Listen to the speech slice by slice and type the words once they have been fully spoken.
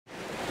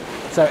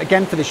So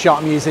again, for this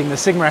shot, I'm using the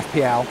Sigma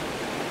FPL,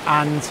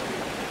 and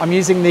I'm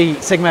using the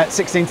Sigma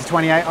 16 to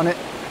 28 on it.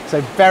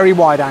 So very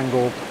wide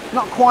angle,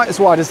 not quite as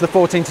wide as the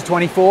 14 to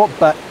 24,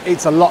 but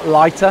it's a lot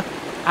lighter,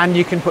 and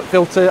you can put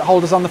filter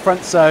holders on the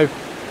front. So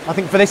I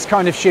think for this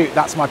kind of shoot,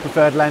 that's my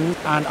preferred lens.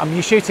 And I'm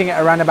shooting it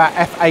around about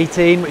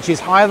f18, which is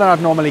higher than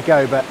I'd normally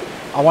go, but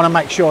I want to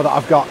make sure that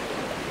I've got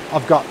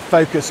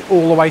focus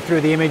all the way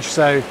through the image.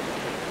 So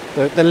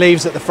the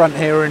leaves at the front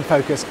here are in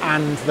focus,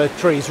 and the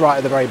trees right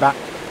at the very back.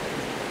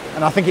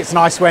 And I think it's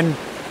nice when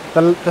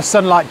the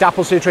sunlight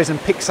dapples through the trees and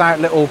picks out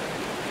little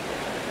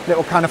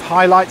kind of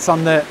highlights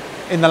in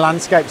the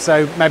landscape.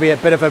 So maybe a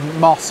bit of a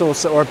moss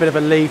or a bit of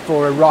a leaf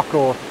or a rock,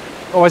 or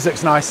always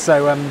looks nice.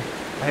 So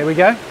here we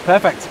go,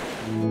 perfect.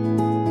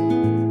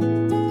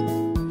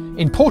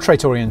 In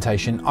portrait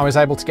orientation, I was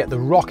able to get the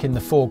rock in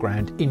the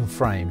foreground in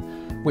frame,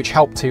 which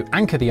helped to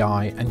anchor the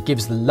eye and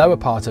gives the lower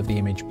part of the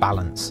image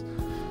balance.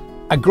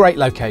 A great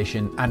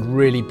location and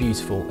really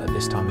beautiful at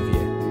this time of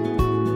year.